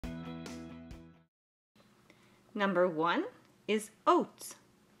Number 1 is oats.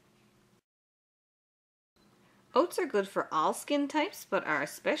 Oats are good for all skin types, but are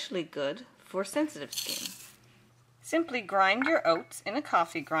especially good for sensitive skin. Simply grind your oats in a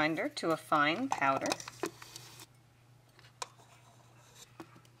coffee grinder to a fine powder.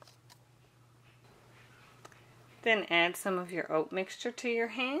 Then add some of your oat mixture to your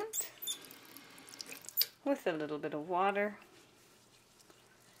hand with a little bit of water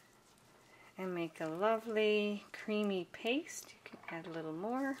and make a lovely creamy paste. You can add a little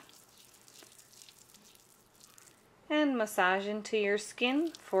more. And massage into your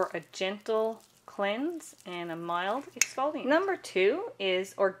skin for a gentle cleanse and a mild exfoliant. Number 2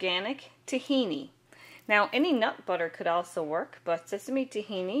 is organic tahini. Now, any nut butter could also work, but sesame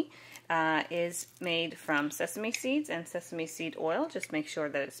tahini is made from sesame seeds and sesame seed oil. Just make sure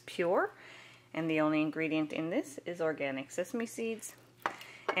that it's pure, and the only ingredient in this is organic sesame seeds.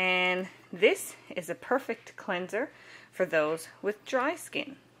 And this is a perfect cleanser for those with dry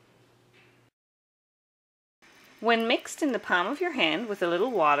skin. When mixed in the palm of your hand with a little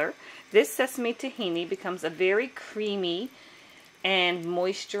water, this sesame tahini becomes a very creamy and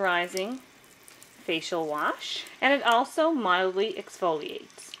moisturizing facial wash, and it also mildly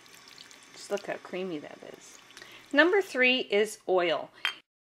exfoliates. Just look how creamy that is. Number 3 is oil.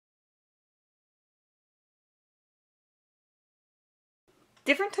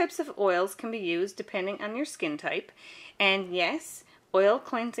 Different types of oils can be used depending on your skin type, and yes, oil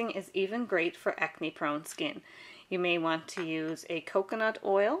cleansing is even great for acne-prone skin. You may want to use a coconut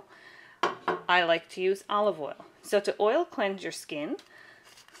oil. I like to use olive oil. So to oil cleanse your skin,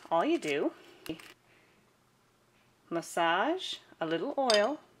 all you do, massage a little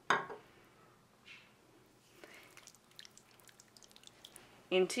oil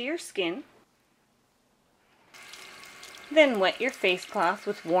into your skin. Then wet your face cloth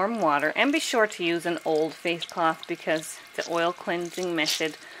with warm water, and be sure to use an old face cloth because the oil cleansing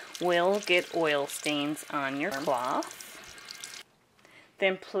method will get oil stains on your cloth.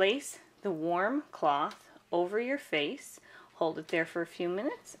 Then place the warm cloth over your face, hold it there for a few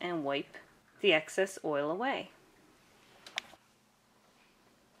minutes, and wipe the excess oil away.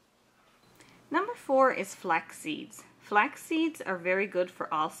 Number 4 is flax seeds. Flax seeds are very good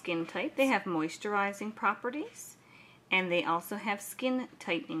for all skin types. They have moisturizing properties, and they also have skin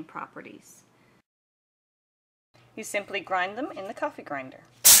tightening properties. You simply grind them in the coffee grinder.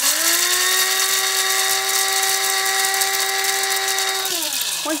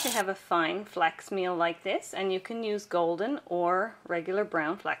 Once you have a fine flax meal like this, and you can use golden or regular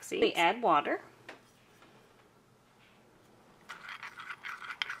brown flax seeds, we add water,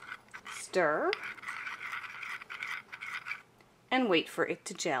 stir, and wait for it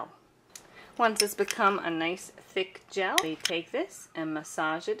to gel. Once it's become a nice thick gel, you take this and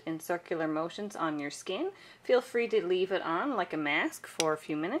massage it in circular motions on your skin. Feel free to leave it on like a mask for a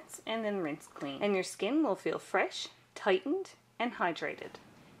few minutes and then rinse clean. And your skin will feel fresh, tightened, and hydrated.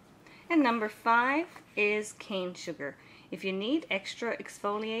 And number 5 is cane sugar. If you need extra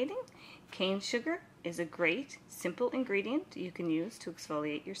exfoliating, cane sugar is a great, simple ingredient you can use to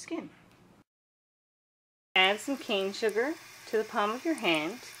exfoliate your skin. Add some cane sugar to the palm of your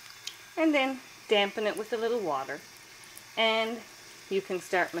hand, and then dampen it with a little water, and you can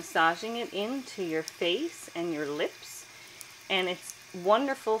start massaging it into your face and your lips, and it's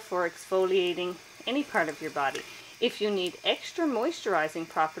wonderful for exfoliating any part of your body. If you need extra moisturizing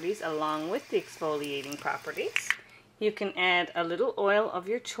properties along with the exfoliating properties, you can add a little oil of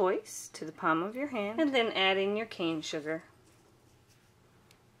your choice to the palm of your hand, and then add in your cane sugar.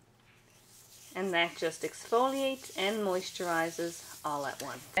 And that just exfoliates and moisturizes all at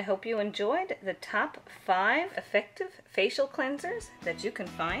once. I hope you enjoyed the top 5 effective facial cleansers that you can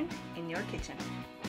find in your kitchen.